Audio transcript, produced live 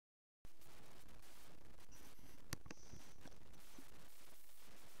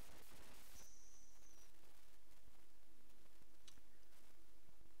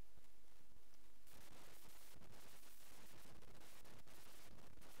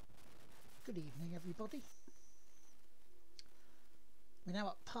Good evening, everybody. We're now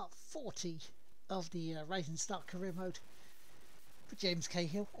at part 40 of the Rising Star career mode for James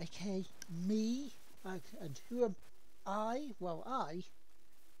Cahill, aka me. And who am I? Well, I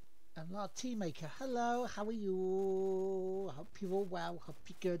am Lard Teamaker. Hello, how are you? I hope you're all well, hope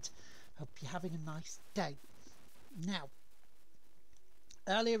you're good, hope you're having a nice day. Now,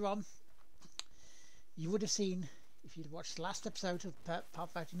 earlier on, you would have seen, if you'd watched the last episode of part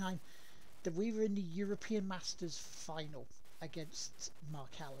 39, that we were in the European Masters final against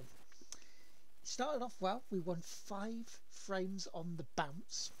Mark Allen. It started off well. We won 5 frames on the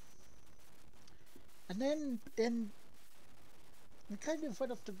bounce, and then we kind of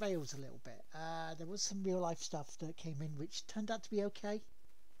went off the rails a little bit. There was some real life stuff that came in which turned out to be okay,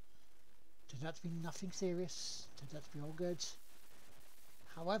 turned out to be nothing serious, turned out to be all good.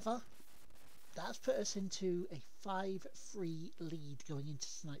 However, that's put us into a 5-3 lead going into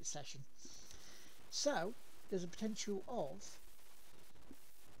tonight's session. So there's a potential of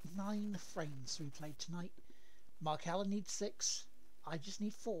 9 frames to be played tonight. Mark Allen needs 6. I just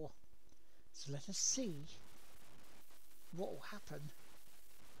need 4. So let us see what will happen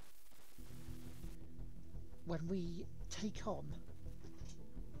when we take on,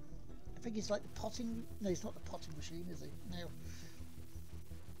 I think it's like the potting, no, it's not the potting machine, is it? No.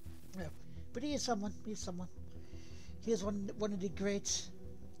 But he is someone. Here's one of the greats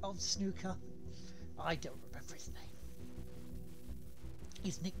of snooker. I don't remember his name.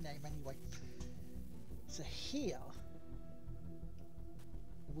 His nickname, anyway. So here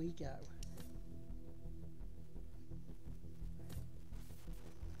we go.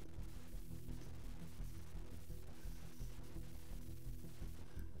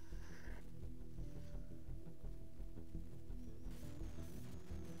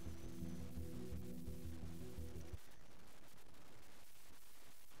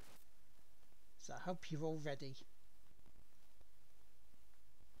 So I hope you're all ready.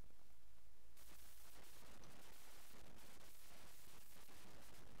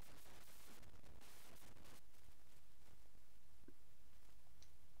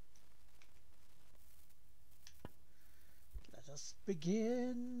 Let us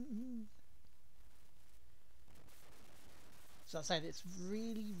begin. So I said, it's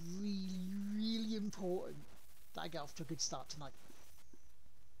really, really, really important that I get off to a good start tonight.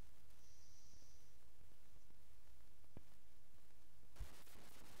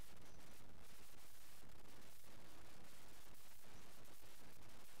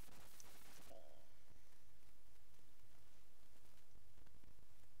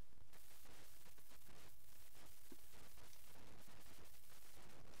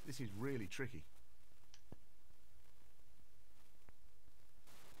 This is really tricky.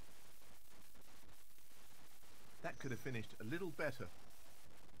 That could have finished a little better.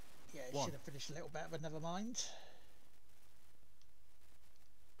 Yeah, it should have finished a little better, but never mind.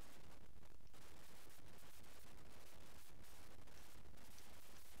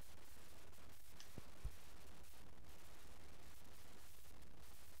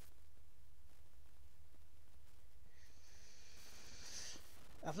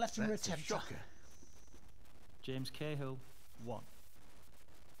 I've left him That's a a tempter. shocker. James Cahill, 1.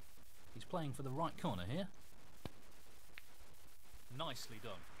 He's playing for the right corner here. Nicely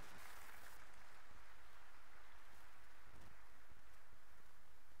done.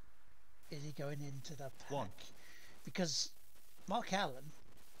 Is he going into the pack? 1. Because Mark Allen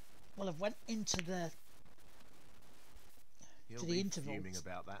will have went into the He'll the be interval, fuming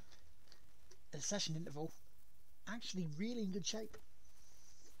about that. the session interval, actually really in good shape.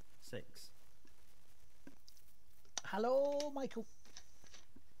 6. Hello, Michael.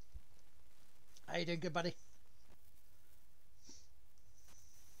 How you doing, good buddy?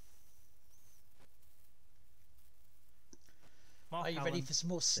 Mark Are you Allen, ready for some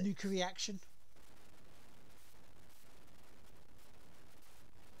more 6. snookery action?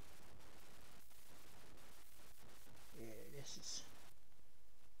 Yeah, this is...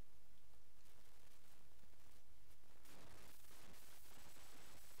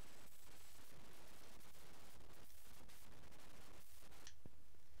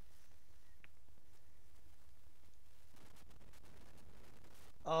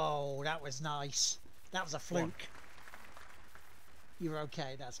 Oh, that was nice. That was a fluke. You're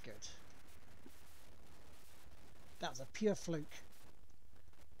okay, that's good. That was a pure fluke.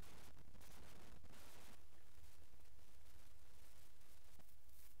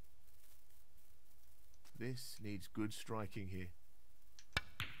 This needs good striking here.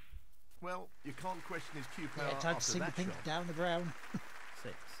 Well, you can't question his cue power Yeah, time to after sing the that pink shot. down the brown.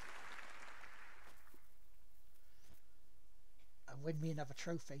 6. And win me another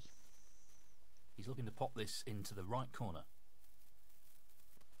trophy. He's looking to pop this into the right corner.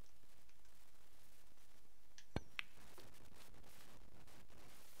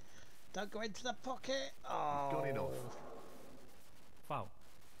 Don't go into the pocket. Oh. Got it off. Foul.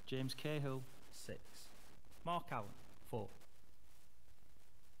 James Cahill, 6. Mark Allen, 4.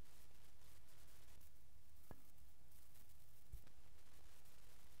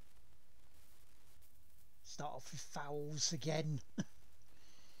 Start off with fouls again.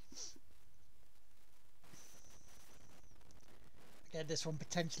 Again, this one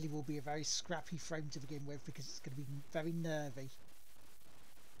potentially will be a very scrappy frame to begin with because it's going to be very nervy.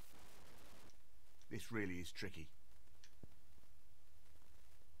 This really is tricky.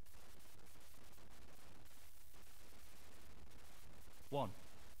 One.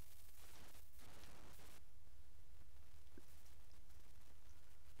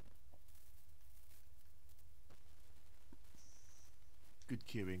 Good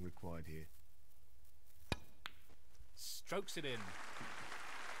cueing required here. Strokes it in.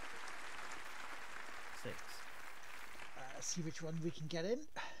 6. Let's see which one we can get in.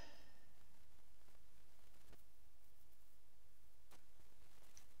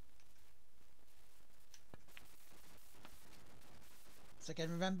 So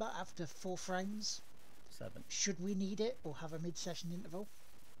again, remember, after 4 frames, 7. should we need it, or have a mid-session interval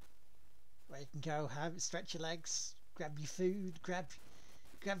where you can go, stretch your legs, grab your food, grab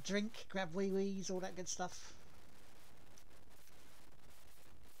drink, grab wee-wees, all that good stuff.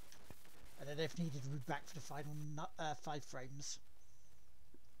 And then if needed, we'll be back for the final 5 frames.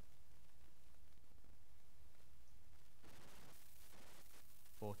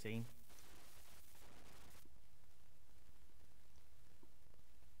 $14.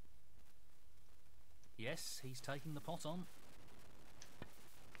 Yes, he's taking the pot on.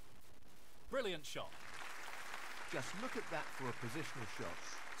 Brilliant shot. Just look at that for a positional shot.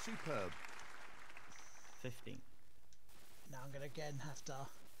 Superb. 15. Now I'm going to again have to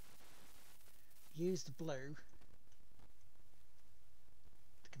use the blue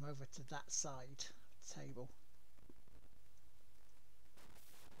to come over to that side of the table.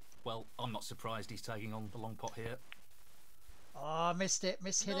 Well, I'm not surprised he's taking on the long pot here. Oh, missed it,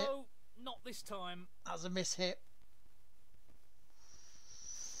 mishit it. No, not this time. That was a mishit.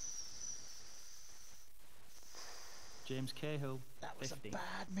 James Cahill, That was 15. a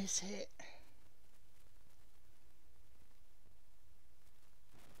bad mishit.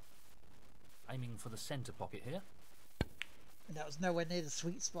 Aiming for the centre pocket here. And that was nowhere near the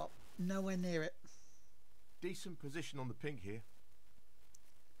sweet spot. Nowhere near it. Decent position on the pink here.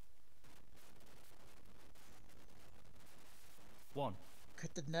 One.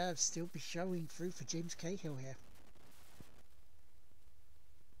 Could the nerves still be showing through for James Cahill here?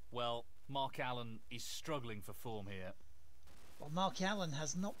 Well, Mark Allen is struggling for form here. Well, Mark Allen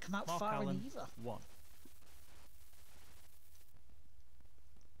has not come out Mark firing Allen, either. 1.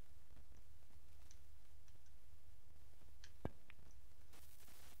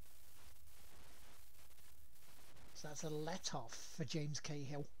 So that's a let-off for James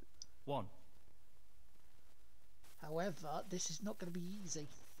Cahill. 1. However, this is not going to be easy.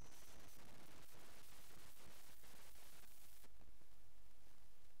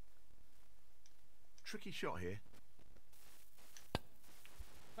 Tricky shot here.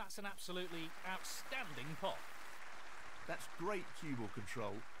 That's an absolutely outstanding pot. That's great cue ball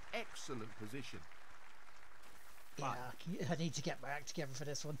control. Excellent position. Yeah, I need to get my act together for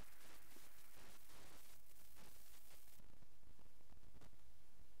this one.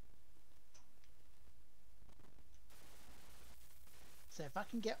 So if I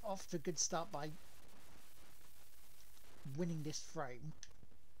can get off to a good start by winning this frame,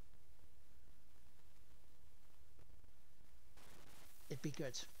 it'd be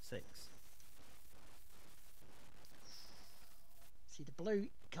good. 6. See, the blue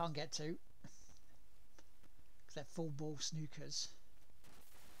can't get to because they're full ball snookers.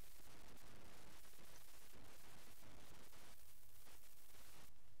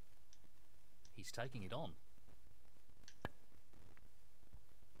 He's taking it on.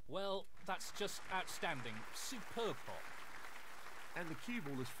 Well, that's just outstanding. Superb pot. And the cue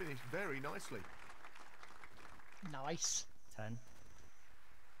ball has finished very nicely. Nice. 10.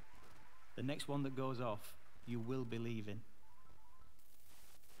 The next one that goes off, you will be leaving.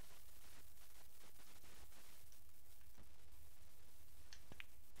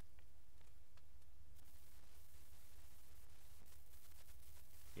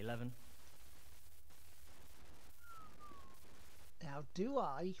 $11. Now, do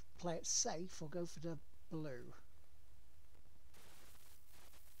I play it safe or go for the blue?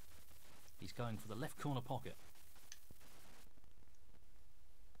 He's going for the left corner pocket.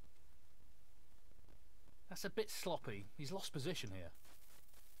 That's a bit sloppy. He's lost position here.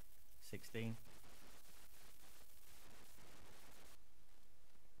 16.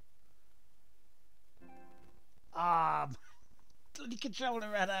 Ah, bloody controller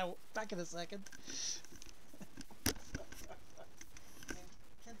ran out. Back in a second.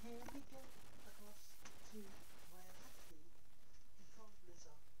 Can hear me go across to where the controllers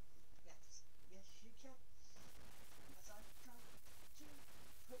are. Yes, yes you can. As I try to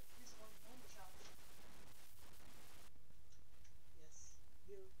put this one on charge. Yes,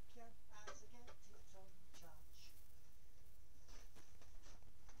 you can as I get it on charge.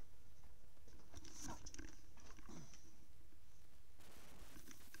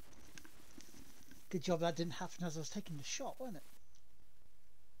 Good job that didn't happen as I was taking the shot, wasn't it?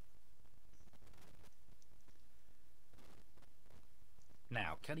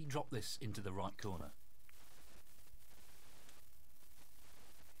 Now, can he drop this into the right corner?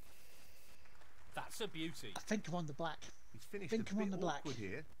 That's a beauty. I think I'm on the black. He's finished Think a I'm on bit the black. awkward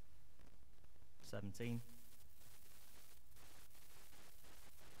here. 17.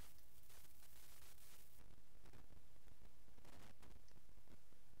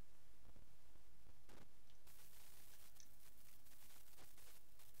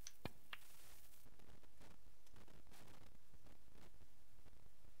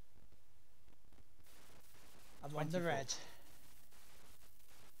 I'm on the 24. red.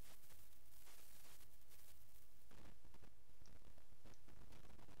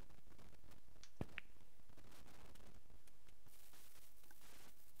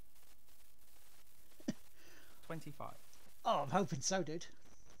 $25. Oh, I'm hoping so, dude.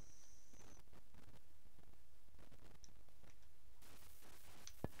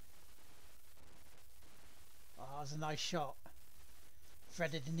 Oh, that was a nice shot.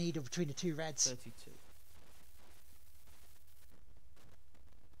 Threaded the needle between the two reds. 32.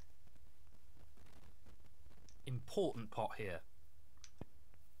 Important pot here.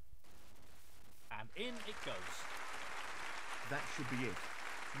 And in it goes. That should be it.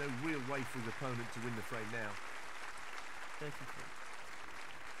 No real way for his opponent to win the frame now. 33.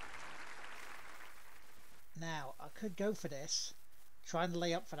 Now, I could go for this, try and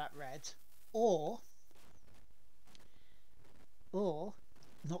lay up for that red, or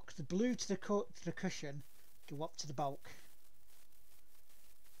knock the blue to the cushion, go up to the bulk,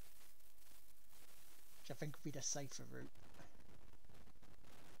 which I think would be the safer route.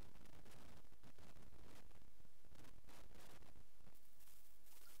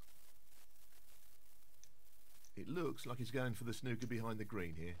 It looks like he's going for the snooker behind the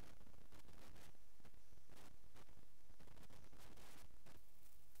green here.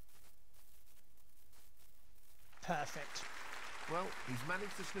 Perfect. Well, he's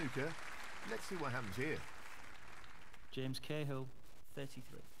managed the snooker. Let's see what happens here. James Cahill,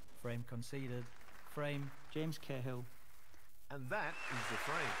 33. Frame conceded. Frame, James Cahill. And that is the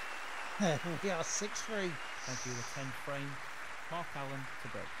frame. We are 6-3. Thank you, the 10th frame. Mark Allen to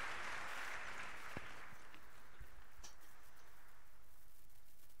break.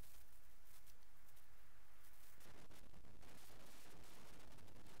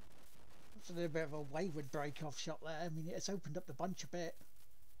 That's a little bit of a wayward break-off shot there. I mean, it's opened up the bunch a bit.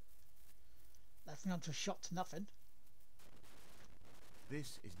 Left me onto a shot to nothing.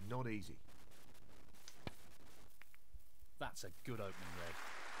 This is not easy. That's a good opening red.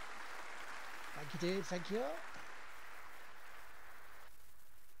 Thank you, dude. Thank you.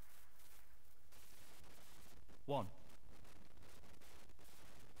 One.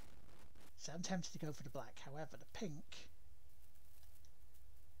 So I'm tempted to go for the black. However, the pink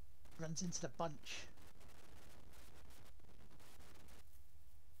runs into the bunch.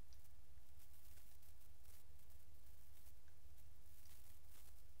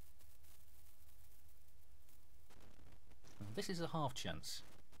 This is a half chance.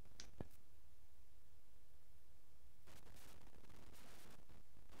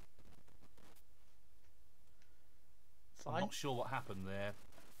 Fine. I'm not sure what happened there.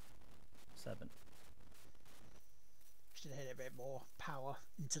 7. Should hit a bit more power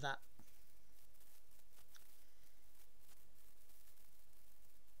into that.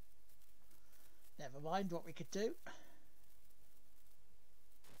 Never mind what we could do.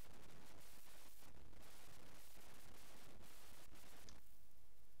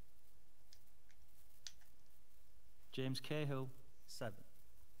 James Cahill, 7.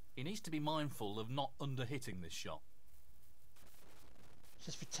 He needs to be mindful of not under-hitting this shot.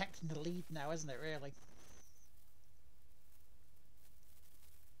 Just protecting the lead now, isn't it, really?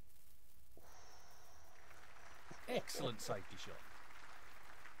 Excellent safety shot.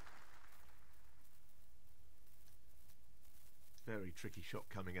 Very tricky shot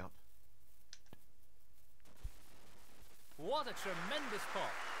coming up. What a tremendous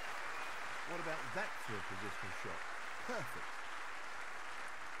pot. What about that for a positional shot? Perfect.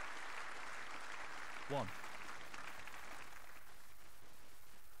 1.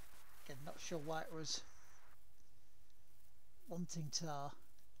 Again, not sure why it was wanting to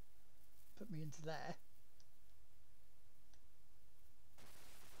put me into there.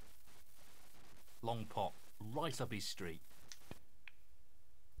 Long pot, right up his street.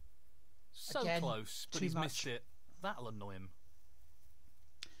 So Again, close, but too he's much. missed it. That'll annoy him.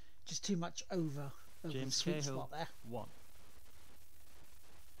 Just too much over the James sweet Cahill, spot there. 1.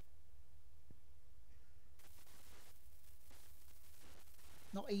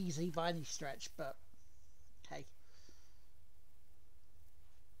 Not easy by any stretch, but hey.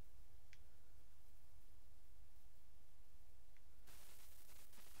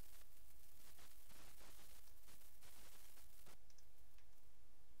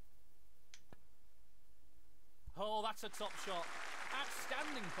 Oh, that's a top shot.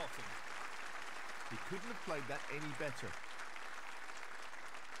 Outstanding potting. He couldn't have played that any better.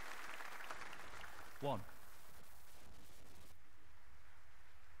 1.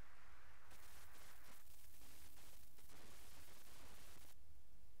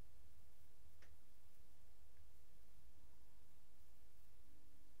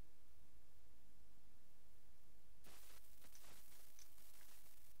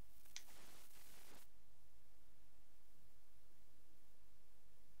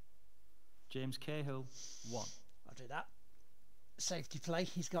 James Cahill, 1. I'll do that. Safety play,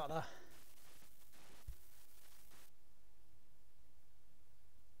 he's got a...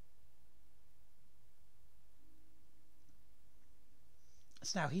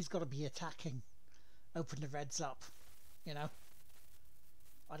 So now he's got to be attacking. Open the reds up, you know.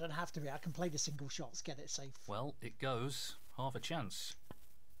 I don't have to be, I can play the single shots, get it safe. Well, it goes. Half a chance.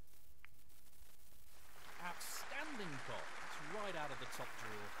 Outstanding pot. It's right out of the top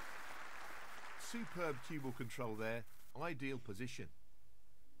drawer. Superb cue ball control there. Ideal position.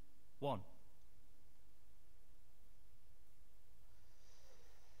 1.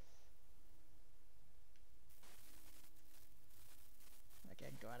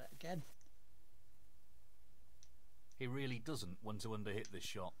 Again, go at it again. He really doesn't want to underhit this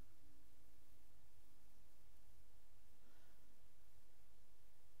shot.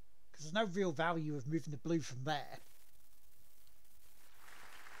 Because there's no real value of moving the blue from there.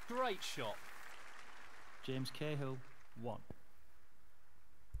 Great shot. James Cahill, 1.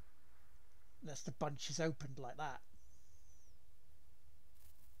 Unless the bunch is opened like that.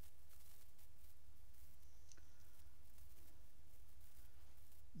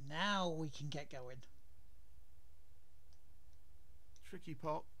 Now we can get going. Tricky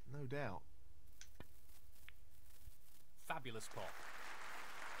pot, no doubt. Fabulous pot.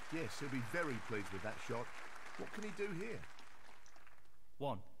 Yes, he'll be very pleased with that shot. What can he do here?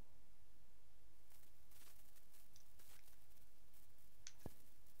 1.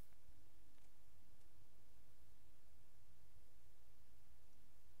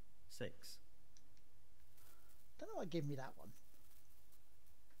 Six. Don't know what gave me that one.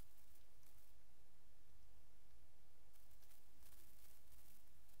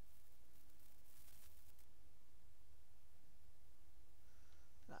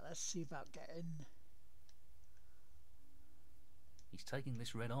 Right, let's see about getting... He's taking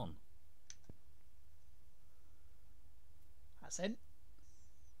this red on. That's in.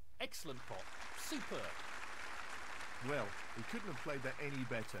 Excellent pot. Superb. Well, he couldn't have played that any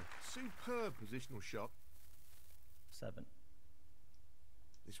better. Superb positional shot. 7.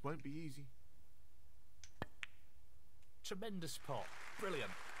 This won't be easy. Tremendous pot. Brilliant.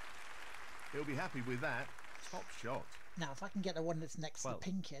 He'll be happy with that. Top shot. Now, if I can get the one that's next to the 12.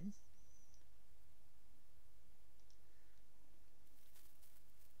 pink in...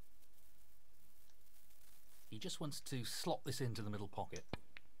 He just wants to slot this into the middle pocket.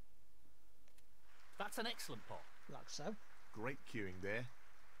 That's an excellent pot. like so. Great cueing there.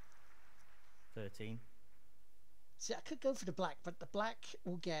 13. See, I could go for the black, but the black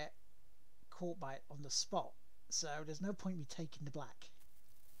will get caught by it on the spot. So there's no point me taking the black.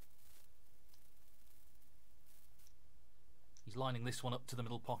 He's lining this one up to the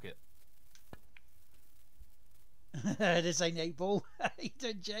middle pocket. This ain't 8 ball. How you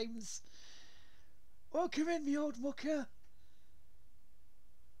doing, James? Welcome in, me old mucker.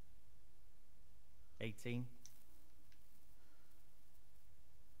 18.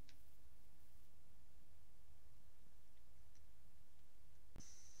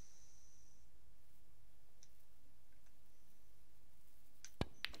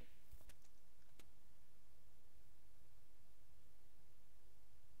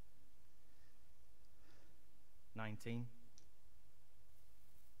 $19.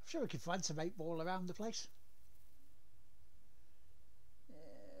 Sure, we can find some 8-ball around the place.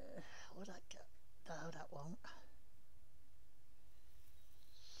 Would I go? No, that won't.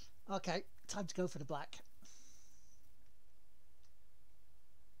 Okay, time to go for the black.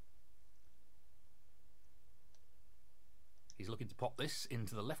 He's looking to pop this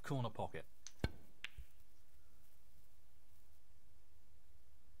into the left corner pocket.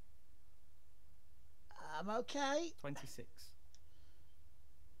 I'm okay. 26.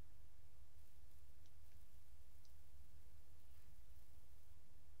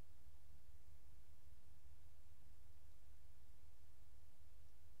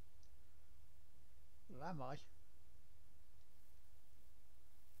 Where am I?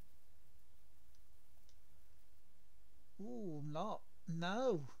 Ooh, not.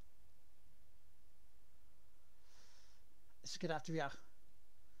 No. This is going to have to be a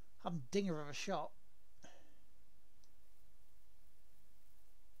humdinger of a shot.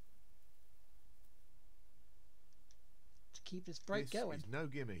 To keep this break going. This is no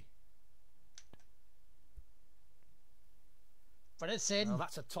gimme. But it's in. Well,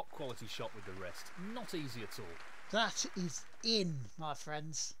 that's a top quality shot with the rest. Not easy at all. That is in, my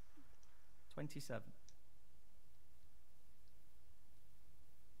friends. 27.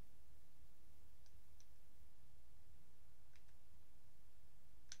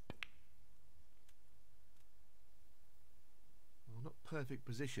 Well, not perfect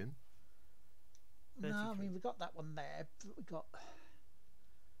position. No, I 33. mean, we got that one there, but we got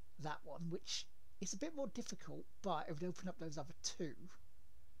that one, which is a bit more difficult, but it would open up those other two.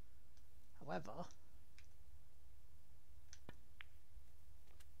 However,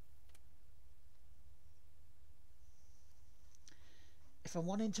 if I'm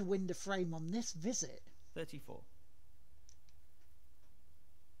wanting to win the frame on this visit, 34.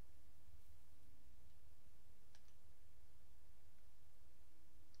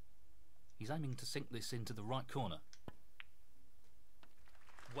 He's aiming to sink this into the right corner.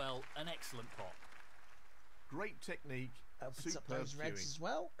 Well, an excellent pot. Great technique. opens up Superb those reds cueing. as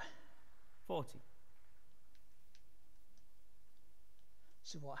well. 40.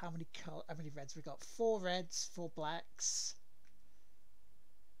 So what? How many reds we got? 4 reds, 4 blacks.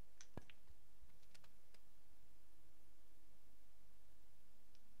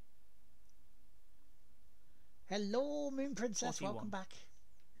 Hello, Moon Princess. 41. Welcome back.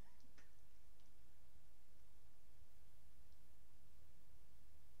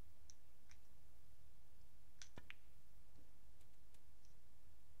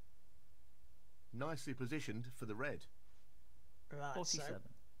 Nicely positioned for the red. Right, 47.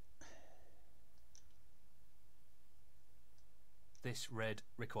 so This red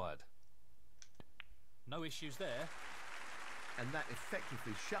required. No issues there. And that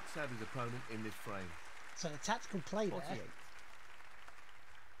effectively shuts out his opponent in this frame. So the tactical play 48. there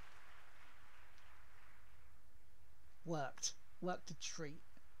worked. Worked a treat.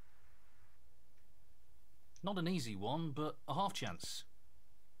 Not an easy one, but a half chance.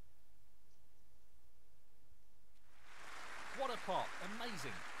 What a pot.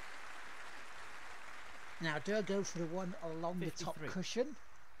 Amazing. Now, do I go for the one along the top 53. cushion?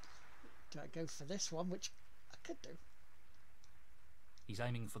 Do I go for this one, which I could do? He's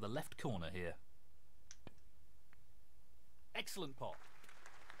aiming for the left corner here. Excellent pot.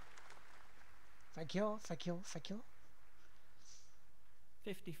 Thank you, thank you, thank you.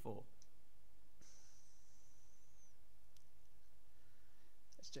 54.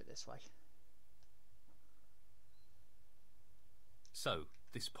 Let's do it this way. So,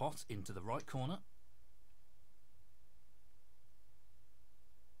 this pot into the right corner.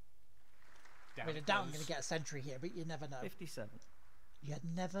 I Down mean, I it doubt I'm goes. going to get a century here, but you never know. 57. You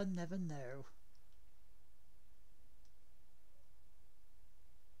never know.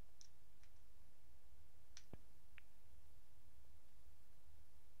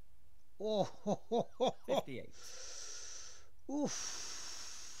 Oh, ho, ho, ho, ho. 58. Oof.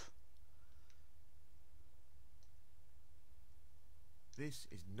 This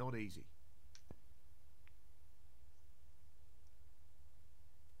is not easy.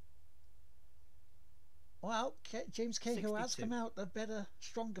 Well, James Cahill has 62. come out a better,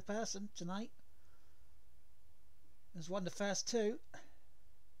 stronger person tonight. Has won the first 2.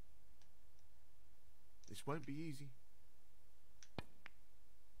 This won't be easy.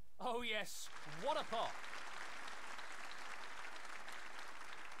 Oh yes, what a pot.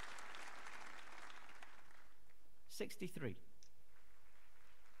 $63.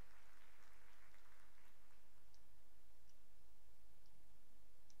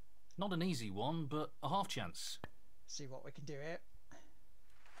 Not an easy one, but a half chance. See what we can do here.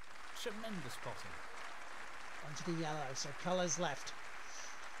 Tremendous potting. Onto the yellow, so colours left.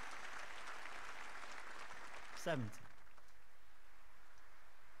 70.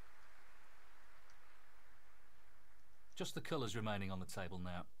 Just the colours remaining on the table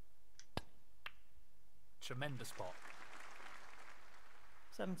now. Tremendous pot.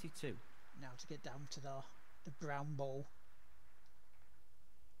 72. Now to get down to the brown ball.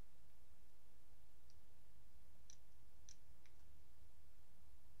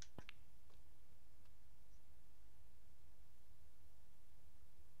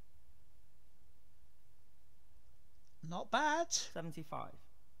 Not bad. 75.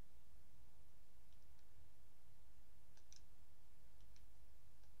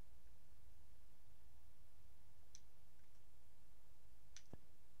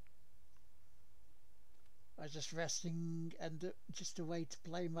 I was just resting and just a way to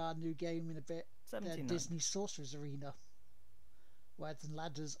play my new game in a bit. 79. Disney Sorcerer's Arena. Words and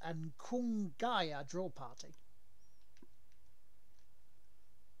Ladders and Kungaya Draw Party.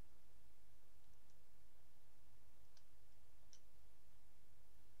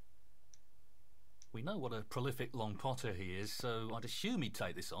 We know what a prolific long potter he is, so I'd assume he'd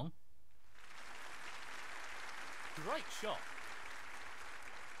take this on. Great shot.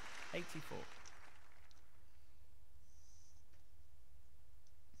 84.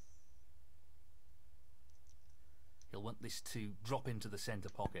 He'll want this to drop into the centre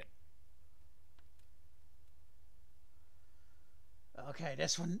pocket. Okay,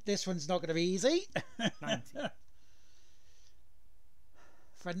 this one's not going to be easy. 90.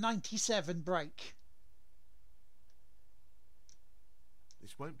 For a 97 break.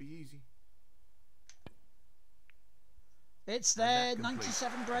 This won't be easy. It's And there, that completes.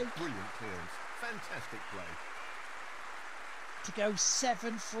 97 break. Brilliant clearance. Fantastic play. To go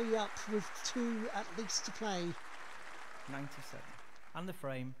 7-3 up with 2 at least to play. 97. And the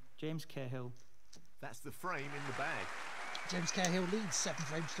frame, James Cahill. That's the frame in the bag. James Cahill leads 7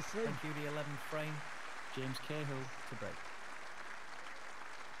 frames to 3. Thank you, the 11th frame, James Cahill to break.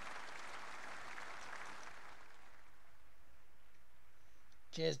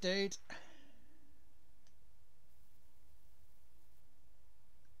 Cheers, dude.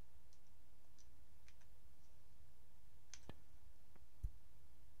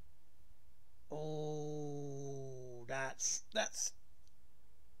 Oh, that's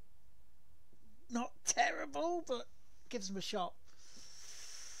not terrible, but gives him a shot.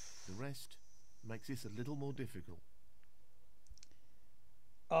 The rest makes this a little more difficult.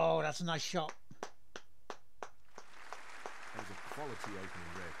 Oh, that's a nice shot. That was a quality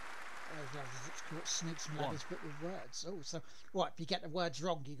opening red. It's called Snakes and One. Ladders, but with words. Oh, so what? If you get the words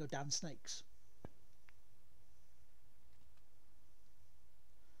wrong, you go down snakes.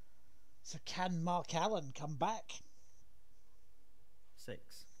 So can Mark Allen come back? 6.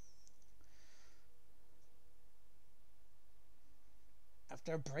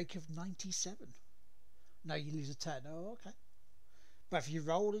 After a break of 97. No, you lose a turn. Oh, okay. But if you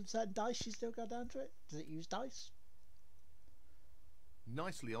roll in certain dice, you still go down to it? Does it use dice?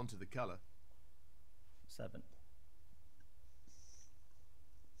 Nicely onto the colour. 7.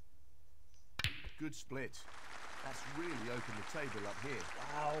 Good split. That's really opened the table up here.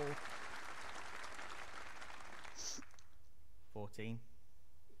 Wow. 14.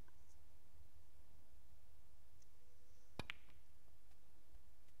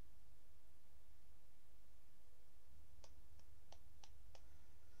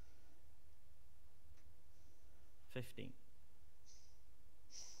 15.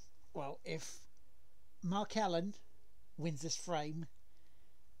 Well, if Mark Allen wins this frame,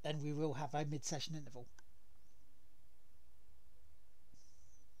 then we will have a mid-session interval.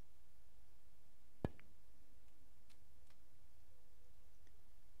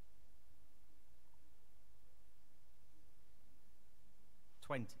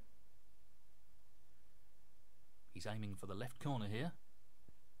 He's aiming for the left corner here.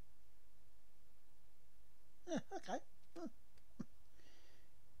 Yeah, okay.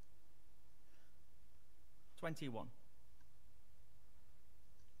 21.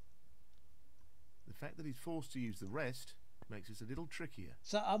 The fact that he's forced to use the rest makes this a little trickier.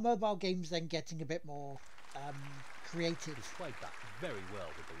 So are mobile games then getting a bit more creative? He's played that very well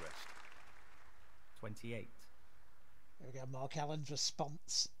with the rest. 28. There we go, Mark Allen's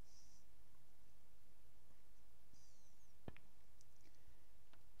response.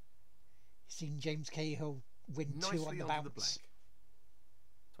 You've seen James Cahill win Nicely 2 on the onto bounce. the black.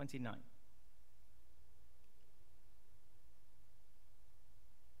 29.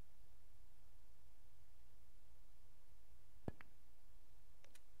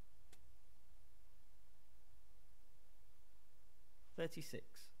 36.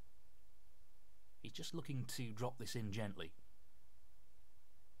 He's just looking to drop this in gently.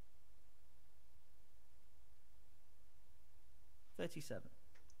 37.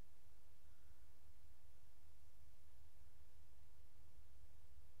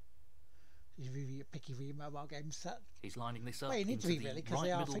 He's really picky for your mobile games. That He's lining this up well, you need into to be the really because right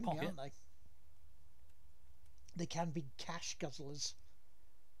they are middle thingy, pocket. aren't they? They can be cash guzzlers.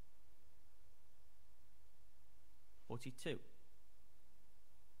 42.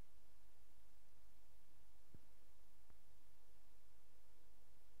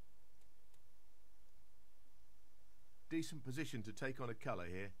 Decent position to take on a colour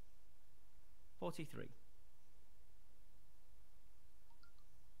here. 43.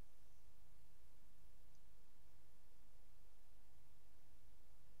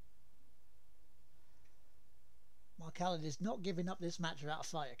 Mark Allen is not giving up this match without a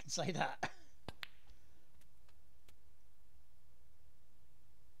fight, I can say that.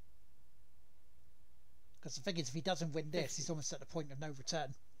 Because the thing is, if he doesn't win this, he's almost at the point of no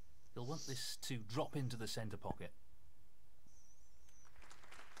return. He'll want this to drop into the centre pocket.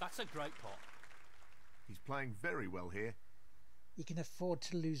 That's a great pot. He's playing very well here. He can afford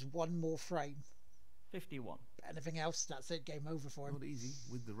to lose one more frame. 51. Anything else, that's it, game over for him. Not easy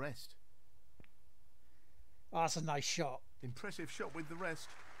with the rest. Oh, that's a nice shot. Impressive shot with the rest.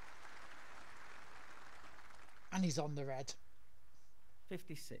 And he's on the red.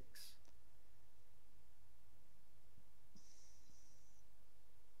 56.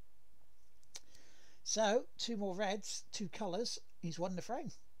 So, two more reds, two colours. He's won the frame.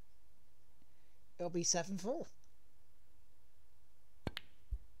 It'll be 7-4.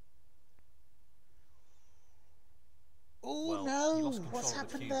 Oh Well, he no! lost control What's of the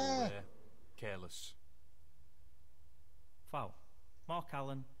happened cue there? ball Careless. Foul. Mark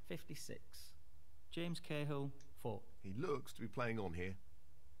Allen, 56. James Cahill, 4. He looks to be playing on here.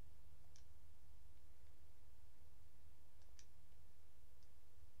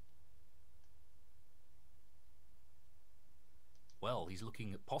 Well, he's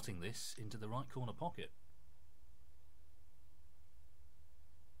looking at potting this into the right corner pocket.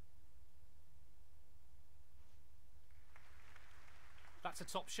 That's a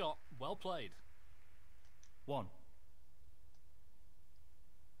top shot. Well played. 1.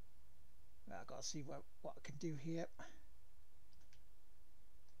 I've got to see what I can do here.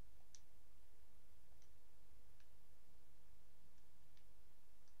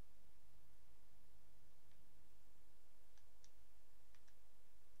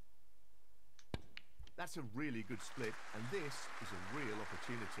 That's a really good split, and this is a real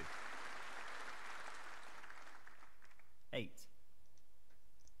opportunity. 8.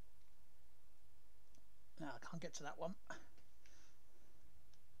 No, I can't get to that one. I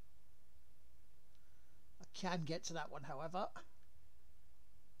can get to that one, however.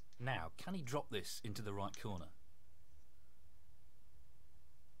 Now, can he drop this into the right corner?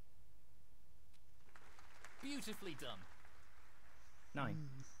 Beautifully done. 9.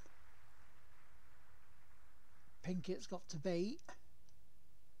 Pinkett's got to be.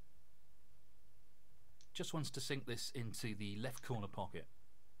 Just wants to sink this into the left corner pocket.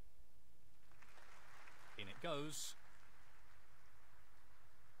 In it goes.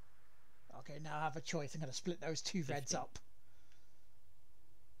 Okay, now I have a choice. I'm going to split those two reds 50. up.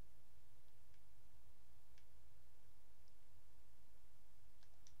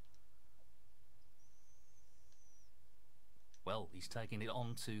 Well, he's taking it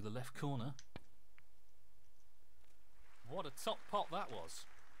on to the left corner. What a top pot that was.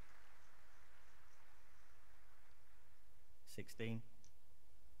 16.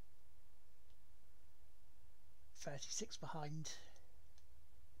 36 behind.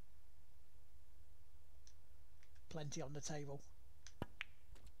 Plenty on the table.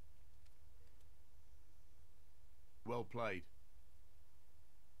 Well played.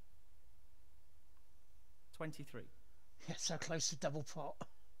 23. Yeah, so close to double pot.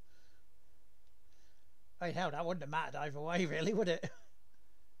 Hey, hell, that wouldn't have mattered either way, really, would it?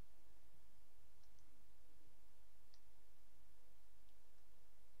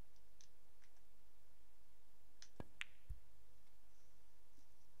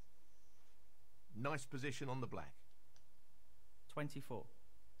 Nice position on the black. 24.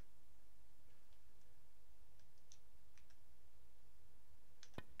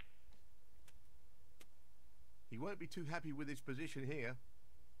 He won't be too happy with his position here.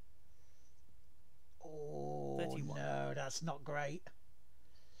 Oh, 31. no, that's not great.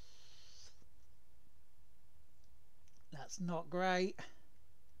 That's not great.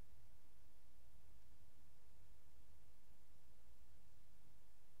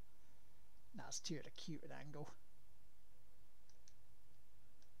 That's too acute an angle.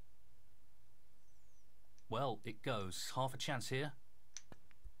 Well, it goes. Half a chance here.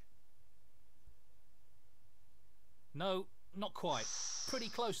 No, not quite. Pretty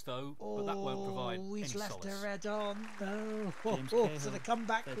close though, but that won't provide Oh, any he's left solace. a red on. No. James So Cahill, the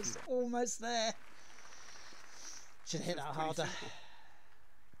comeback was 31. almost there. Should hit This that was pretty harder. simple.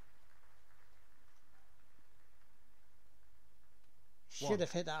 Should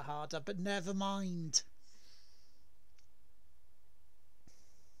have hit that harder, but never mind.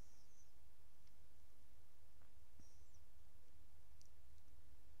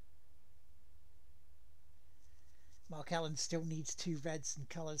 Mark Allen still needs 2 reds and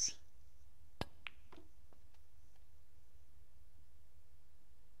colours.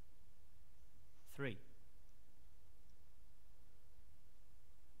 Three.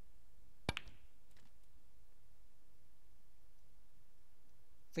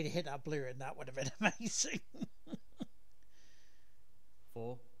 If he'd hit that blue in, that would have been amazing.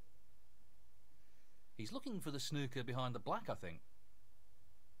 4. He's looking for the snooker behind the black, I think.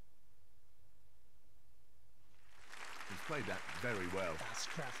 He's played that very well. That's a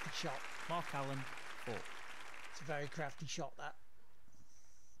crafty shot. Mark Allen, 4. It's a very crafty shot, that.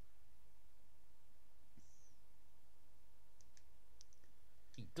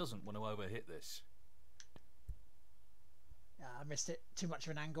 He doesn't want to overhit this. I missed it. Too much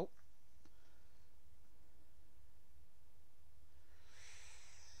of an angle.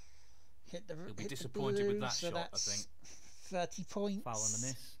 Hit the He'll be hit the disappointed with blue, that so shot, I that's think. 30 points. Foul on the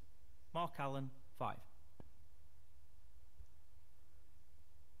miss. Mark Allen, 5.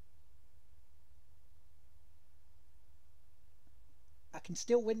 I can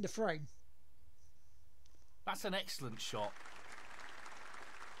still win the frame. That's an excellent shot.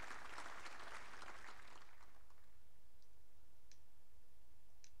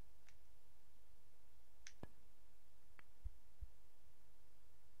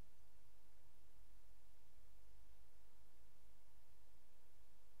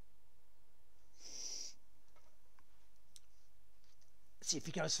 See if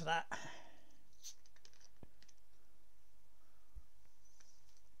he goes for that.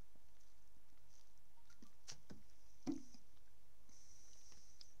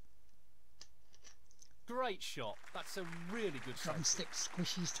 Great shot. That's a really good shot. Drumstick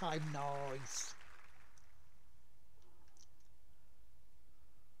squishies time. Nice.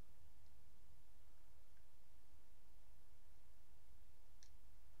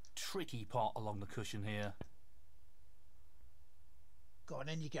 Tricky pot along the cushion here. Go on,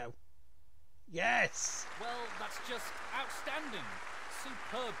 in you go. Yes! Well, that's just outstanding.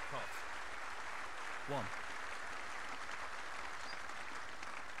 Superb pot. 1.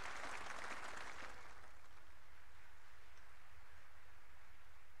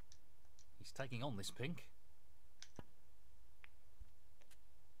 He's taking on this pink.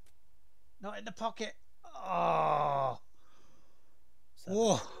 Not in the pocket. Oh! 7.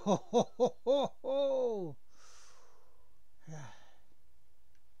 Whoa! Ho, ho, ho, ho, ho.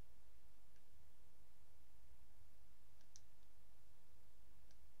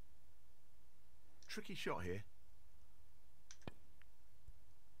 Tricky shot here.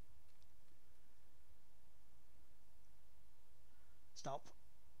 Stop.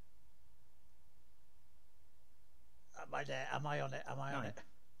 Am I there? Am I on it? Am I on 9. it?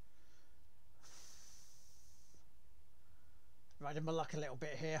 Riding my luck a little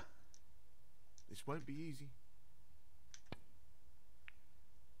bit here. This won't be easy.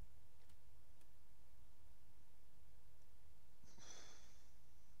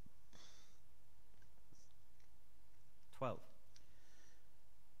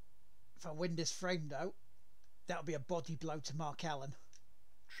 If I win this frame though, that'll be a body blow to Mark Allen.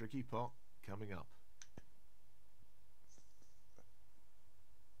 Tricky pot coming up.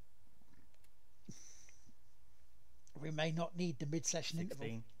 We may not need the mid-session 16.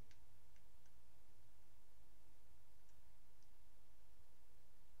 interval.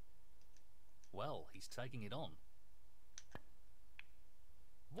 Well, he's taking it on.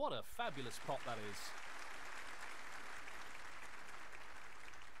 What a fabulous pot that is.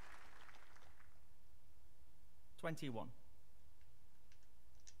 $21.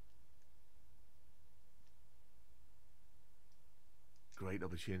 Great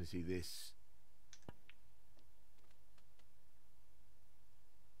opportunity this.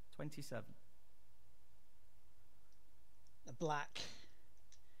 27. The black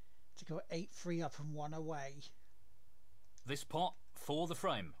to go 8-3 up and 1 away. This pot for the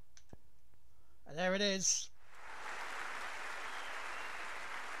frame. And there it is.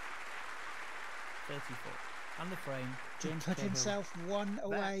 34. And the frame. To James put Cahill. himself 1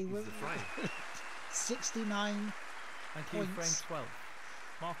 away That with is the frame. 69 Thank you. Frame points. 12.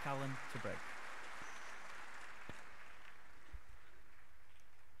 Mark Allen to break.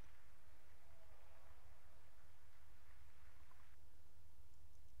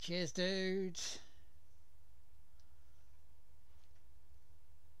 Cheers, dude.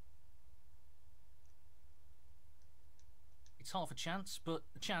 It's half a chance, but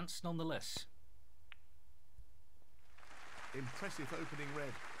a chance nonetheless. Impressive opening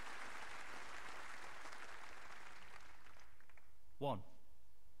red. 1.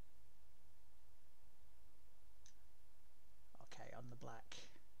 Okay, on the black.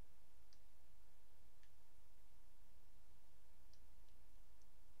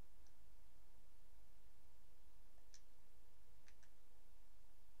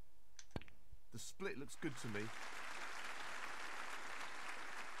 The split looks good to me.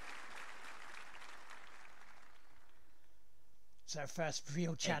 So first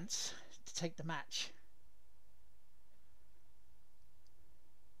real chance to take the match.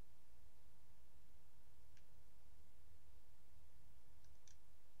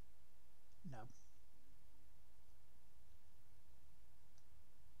 No.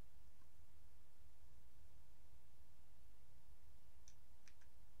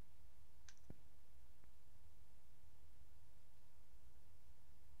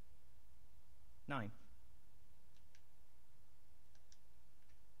 Nine.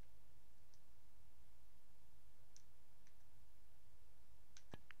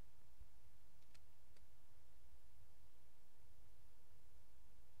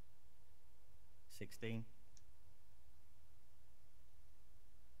 Sixteen.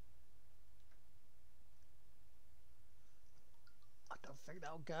 I don't think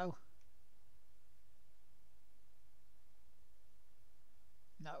that'll go.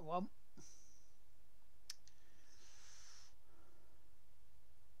 No, it won't.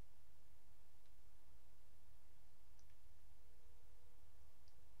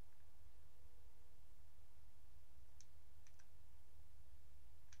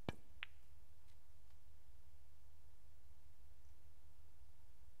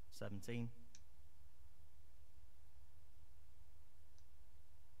 Seventeen.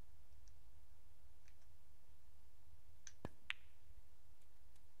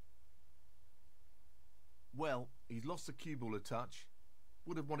 Well, he's lost the cue ball a touch.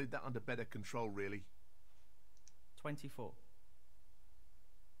 Would have wanted that under better control, really. 24.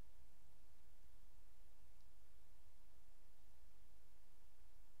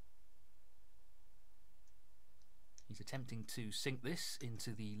 He's attempting to sink this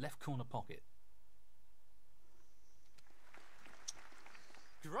into the left corner pocket.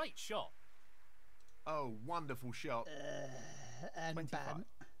 Great shot. Oh, wonderful shot. And 25. ban.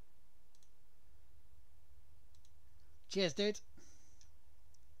 Cheers, dude.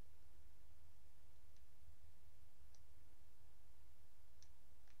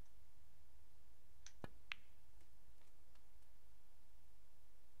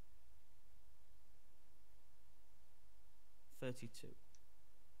 $32.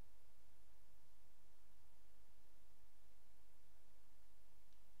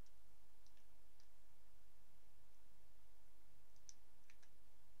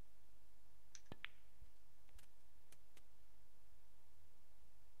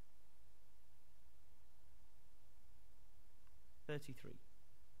 $33.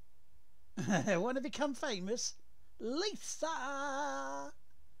 Want to become famous? Lisa!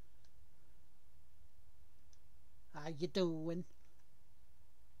 How you doing?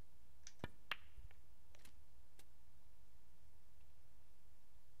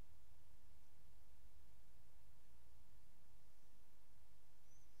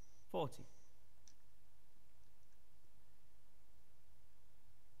 $40.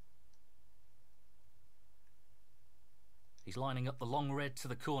 He's lining up the long red to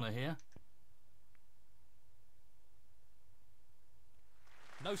the corner here.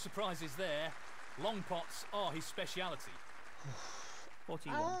 No surprises there. Long pots are his speciality.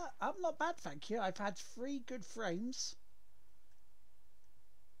 41. I'm not bad, thank you. I've had 3 good frames.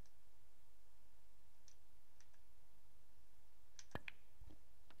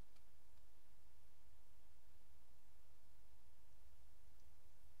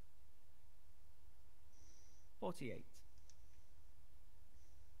 $48.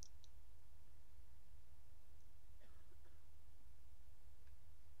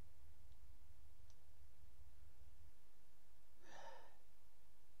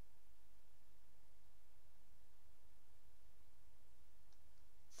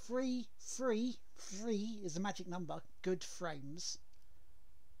 Three is the magic number. Good frames.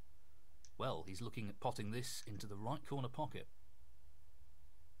 Well, he's looking at potting this into the right corner pocket.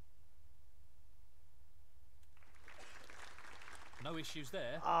 No issues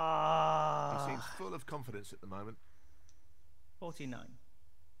there. He seems full of confidence at the moment. 49.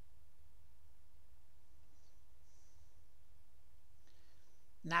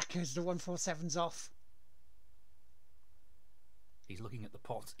 Knackers, the 147's off. He's looking at the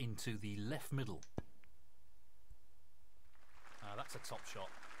pot into the left middle. That's a top shot.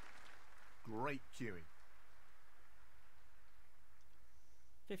 Great cueing.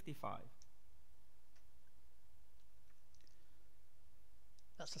 55.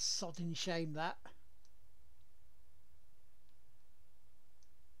 That's a sodding shame, that.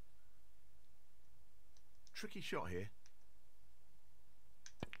 Tricky shot here.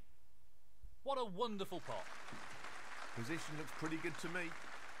 What a wonderful pot. Position looks pretty good to me.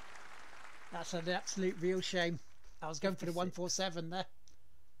 That's an absolute real shame. I was going for the 56. 147 there.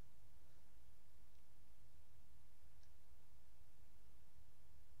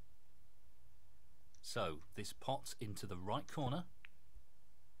 So, this pot into the right corner.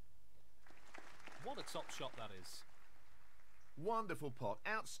 What a top shot that is. Wonderful pot.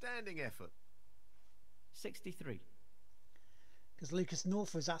 Outstanding effort. 63. Because Lucas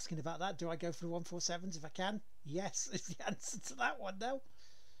North was asking about that. Do I go for the 147s if I can? Yes, is the answer to that one now.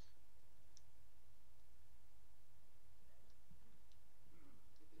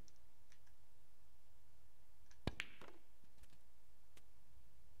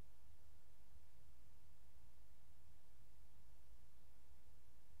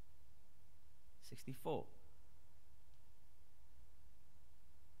 $64.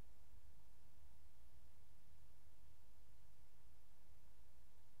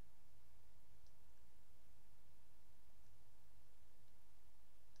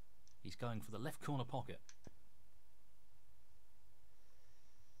 He's going for the left corner pocket.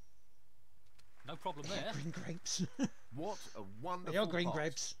 No problem there. Green grapes. What a wonderful They are green pot.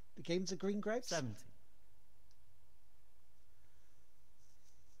 grapes. The games are green grapes. 70.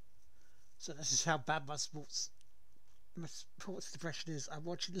 So this is how bad my sports depression is. I'm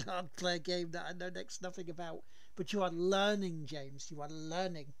watching Lards play a game that I know next to nothing about. But you are learning, James. You are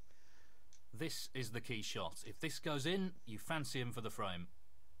learning. This is the key shot. If this goes in, you fancy him for the frame.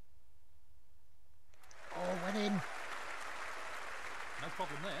 Oh, went in. No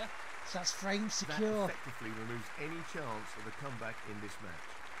problem there. So that's frame That secure. effectively removes any chance of a comeback in this match.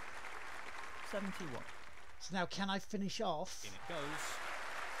 71. So now can I finish off In it goes.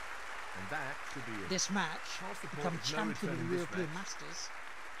 And that should be it. this match, Half the point, become no champion return of in the this European match. Masters?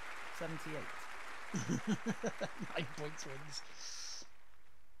 78. 9 points wins.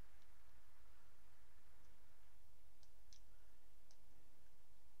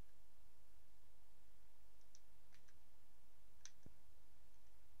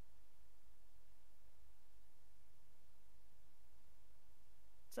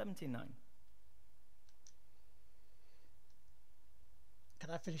 $79. Can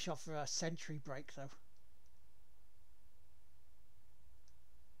I finish off for a century break though?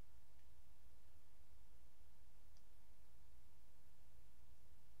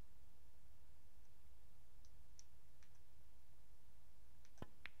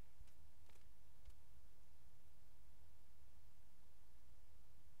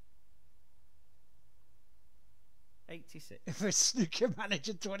 $86. For Snooker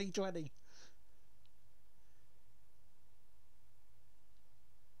Manager 2020.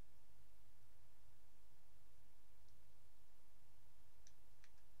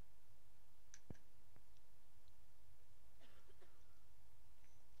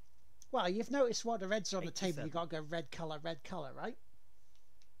 Well, you've noticed what the reds are on the table. 87. You got to go red colour, right?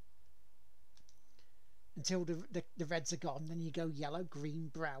 Until the reds are gone, then you go yellow, green,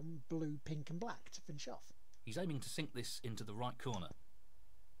 brown, blue, pink, and black to finish off. He's aiming to sink this into the right corner.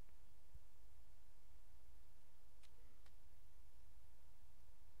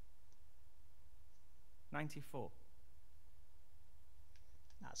 $94.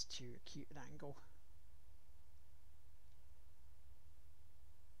 That's too acute an angle.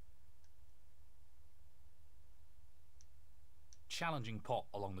 Challenging pot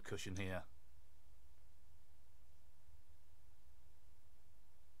along the cushion here.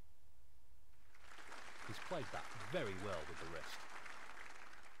 He's played that very well with the wrist.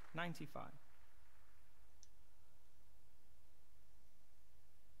 95.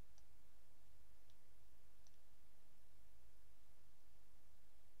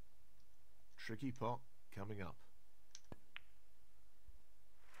 Tricky pot coming up.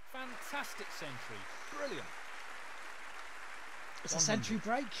 Fantastic century. Brilliant. It's a century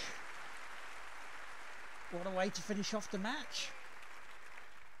break. What a way to finish off the match.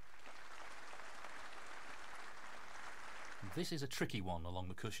 This is a tricky one along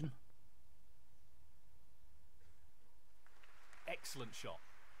the cushion. Excellent shot.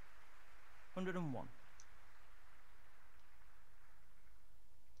 101.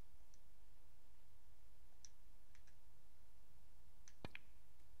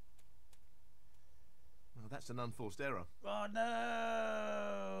 That's an unforced error. Oh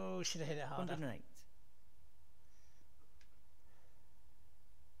no! Should have hit it harder. 108.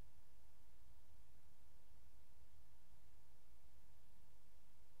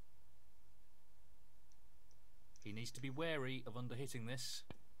 He needs to be wary of underhitting this.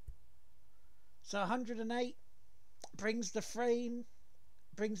 So 108 brings the frame,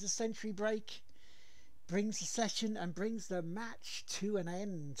 brings the century break, brings the session, and brings the match to an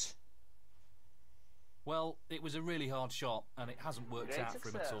end. Well, it was a really hard shot, and it hasn't worked out for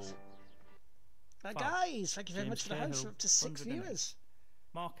him at all. Guys, thank you very James much for the host. Cahill, We're up to 6 108. viewers.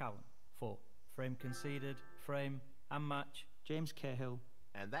 Mark Allen, 4. Frame conceded, frame and match, James Cahill.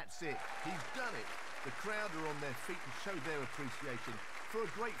 And that's it. He's done it. The crowd are on their feet to show their appreciation for a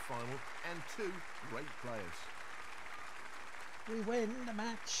great final and 2 great players. We win the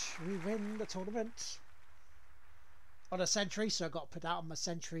match. We win the tournament. On a century, so I got put out on my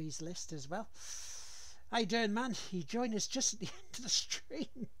centuries list as well. How you doing, man? You joined us just at the end of the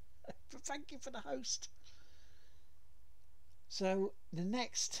stream. Thank you for the host. So the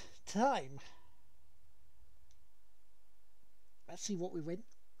next time, let's see what we win.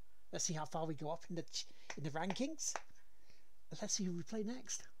 Let's see how far we go up in the rankings. Let's see who we play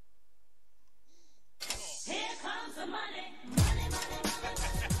next. Here comes the money, money, money,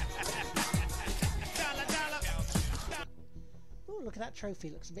 dollar, dollar. Oh, look at that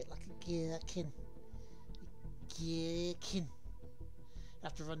trophy. Looks a bit like a gherkin. Gherkin. I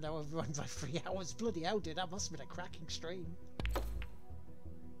have to run by 3 hours. Bloody hell, dude. That must have been a cracking stream.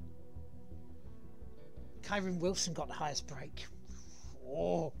 Kyron Wilson got the highest break.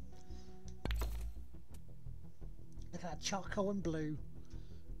 Oh. Look at that charcoal and blue.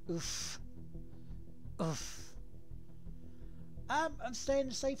 Oof. Oof. I'm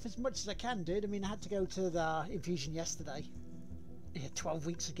staying safe as much as I can, dude. I mean, I had to go to the infusion yesterday. Yeah, 12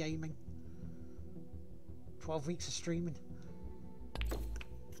 weeks of gaming. 12 weeks of streaming.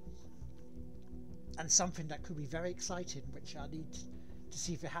 And something that could be very exciting, which I need to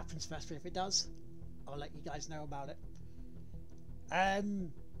see if it happens first, but if it does, I'll let you guys know about it.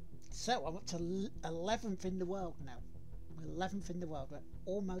 So I'm up to 11th in the world now. We're 11th in the world. We're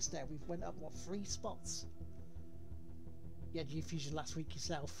almost there. We've went up, what, 3 spots? You had your fusion last week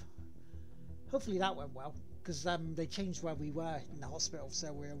yourself. Hopefully that went well, because they changed where we were in the hospital,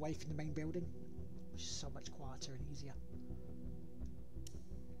 so we're away from the main building, which is so much quieter and easier.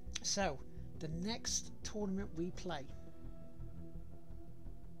 So the next tournament we play.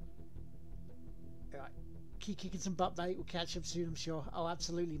 Alright, keep kicking some butt, mate. We'll catch up soon, I'm sure. Oh,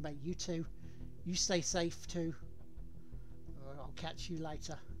 absolutely, mate. You too. You stay safe too. I'll catch you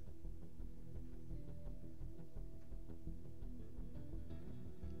later.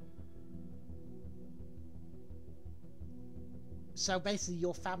 So basically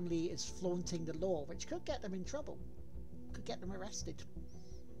your family is flaunting the law, which could get them in trouble. Could get them arrested.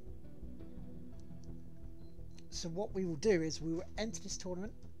 So what we will do is we will enter this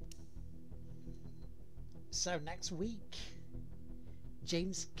tournament. So next week,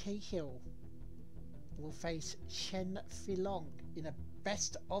 James Cahill will face Chen Filong in a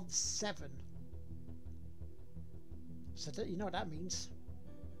best of 7. So that, you know what that means.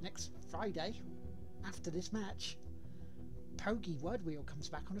 Next Friday, after this match, Pogie Word Wheel comes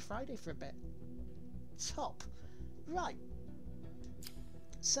back on a Friday for a bit. Top. Right.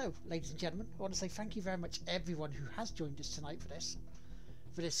 So, ladies and gentlemen, I want to say thank you very much everyone who has joined us tonight for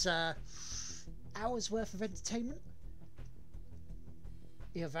this hour's worth of entertainment.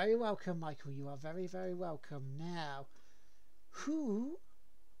 You're very welcome, Michael. You are very, very welcome. Now, who?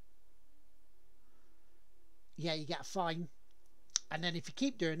 Yeah, you get a fine. And then if you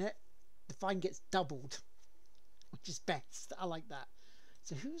keep doing it, the fine gets doubled. Which is best. I like that.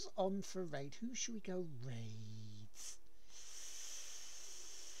 So who's on for raid? Who should we go raids?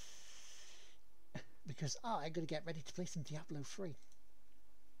 Because I'm going to get ready to play some Diablo 3.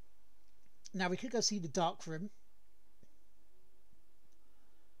 Now we could go see the Dark Room.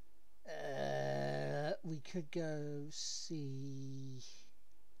 We could go see...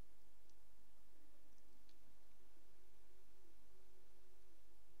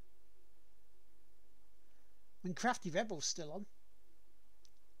 I mean, Crafty Rebel's still on.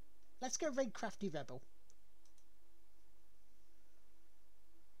 Let's go raid Crafty Rebel.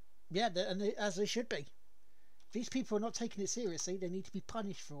 Yeah, as they should be. These people are not taking it seriously. They need to be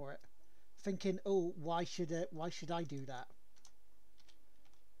punished for it. Thinking, oh, why should I do that?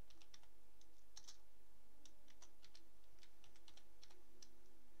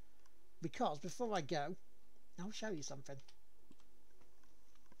 Because before I go, I'll show you something.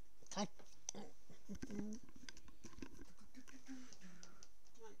 Okay.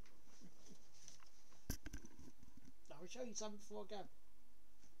 I'll show you some before I go.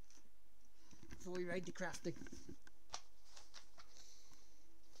 Before we raid the crafting.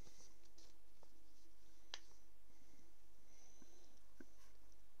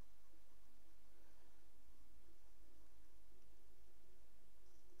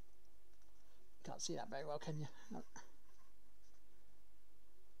 Can't see that very well, can you? No.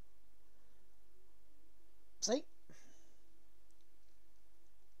 See?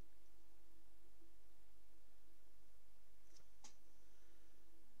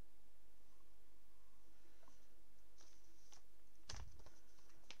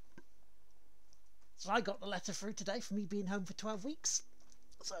 So I got the letter through today for me being home for 12 weeks.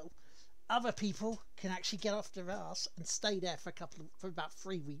 So other people can actually get off their arse and stay there for about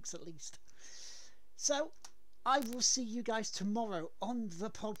 3 weeks at least. So I will see you guys tomorrow on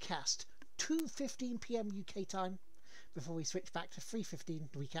the podcast, 2:15 p.m. UK time, before we switch back to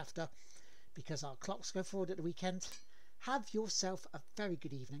 3:15 the week after, because our clocks go forward at the weekend. Have yourself a very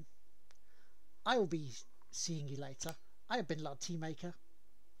good evening. I will be seeing you later. I have been Lord Teamaker.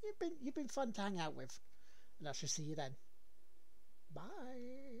 You've been fun to hang out with, and I shall see you then.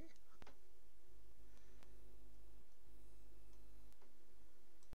 Bye.